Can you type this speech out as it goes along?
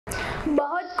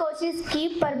बहुत कोशिश की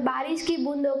पर बारिश की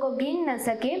बूंदों को गिन न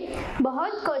सके,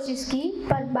 बहुत कोशिश की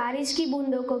पर बारिश की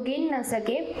बूंदों को गिन न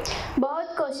सके,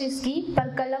 बहुत कोशिश की पर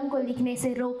कलम को लिखने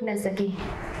से रोक न सके।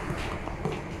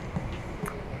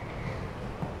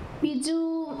 બીજું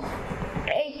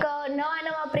એક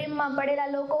નવા પ્રેમમાં પડેલા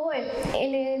લોકો હોય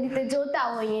એને રીતે જોતા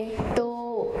હોઈએ તો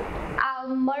આ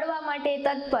મળવા માટે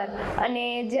તત્પર અને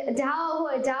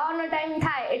જવાનો ટાઈમ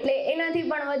થાય એટલે એનાથી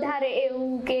પણ વધારે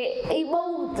એવું કે એ બહુ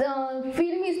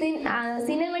ફિલ્મી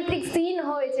સિનેમેટ્રિક સીન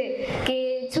હોય છે કે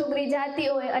છોકરી જાતી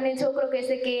હોય અને છોકરો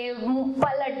કહેશે કે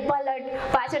પલટ પલટ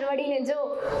પાછળ વળીને જો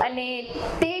અને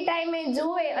તે ટાઈમે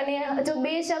જોવે અને જો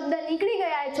બે શબ્દ નીકળી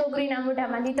ગયા છોકરીના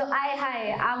મોઢામાંથી તો આય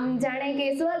હાય આમ જાણે કે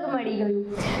સ્વર્ગ મળી ગયું।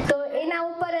 તો એના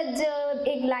ઉપર જ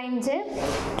એક લાઈન છે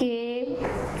કે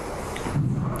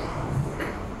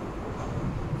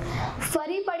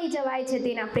ફરી પડી જવાય છે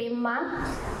તેના પ્રેમમાં,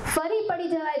 ફરી પડી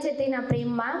જવાય છે તેના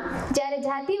પ્રેમમાં, જ્યારે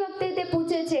જાતી વખતે તે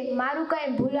પૂછે છે મારું કઈ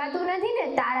ભૂલાતું નથી ને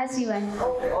તારા સિવાય।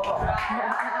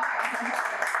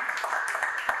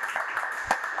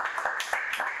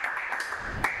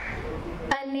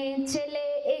 અને છેલ્લે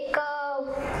એક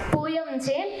પોયમ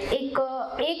છે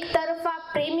એક તરફા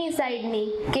પ્રેમી સાઈડની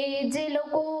કે જે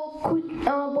લોકો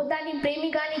પોતાની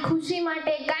પ્રેમિકાની ખુશી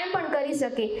માટે કાંઈ પણ કરી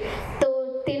શકે તો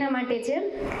તેના માટે છે।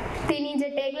 તેની જે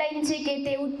ટેગલાઈન છે કે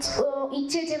તે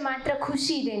ઈચ્છે છે માત્ર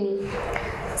ખુશી તેની,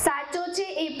 સાચો છે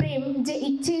એ પ્રેમ જે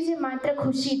ઈચ્છે છે માત્ર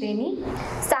ખુશી તેની,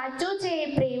 સાચો છે એ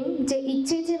પ્રેમ જે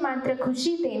ઈચ્છે છે માત્ર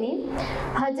ખુશી તેની,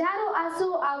 હજારો આંસુ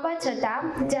આવવા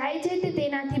છતાં જાય છે તે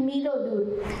તેનાથી મીલો દૂર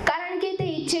કારણ કે તે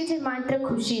ઈચ્છે છે માત્ર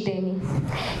ખુશી તેની।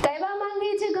 કહેવા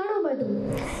માંગે છે ઘણું બધું,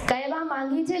 કહેવા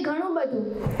માંગે છે ઘણું બધું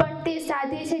પણ તે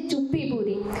સાધે છે ચૂપ્પી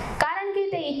પૂરી કારણ કે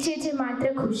તે ઈચ્છે છે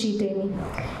માત્ર ખુશી તેની।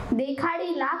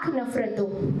 દેખાડી લાખ નફરતો,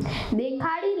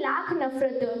 દેખાડી લાખ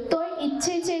નફરતો તોય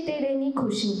ઈચ્છે છે તે તેની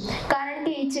ખુશી કારણ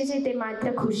કે ઈચ્છે છે તે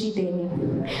માત્ર ખુશી તેની।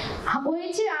 હોય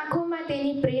છે આંખોમાં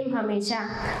તેની પ્રેમ હંમેશા,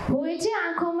 હોય છે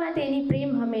આંખોમાં તેની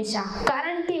પ્રેમ હંમેશા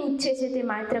કારણ કે ઈચ્છે છે તે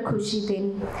માત્ર ખુશી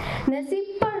તેની। નસીબ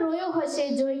પણ રોયો હશે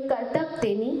જોઈ કરતબ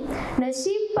તેની,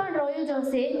 નસીબ પણ રોયો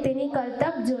હશે તેની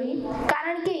કરતબ જોઈ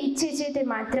કારણ કે ઈચ્છે છે તે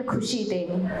માત્ર ખુશી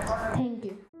તેની। Thank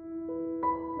you.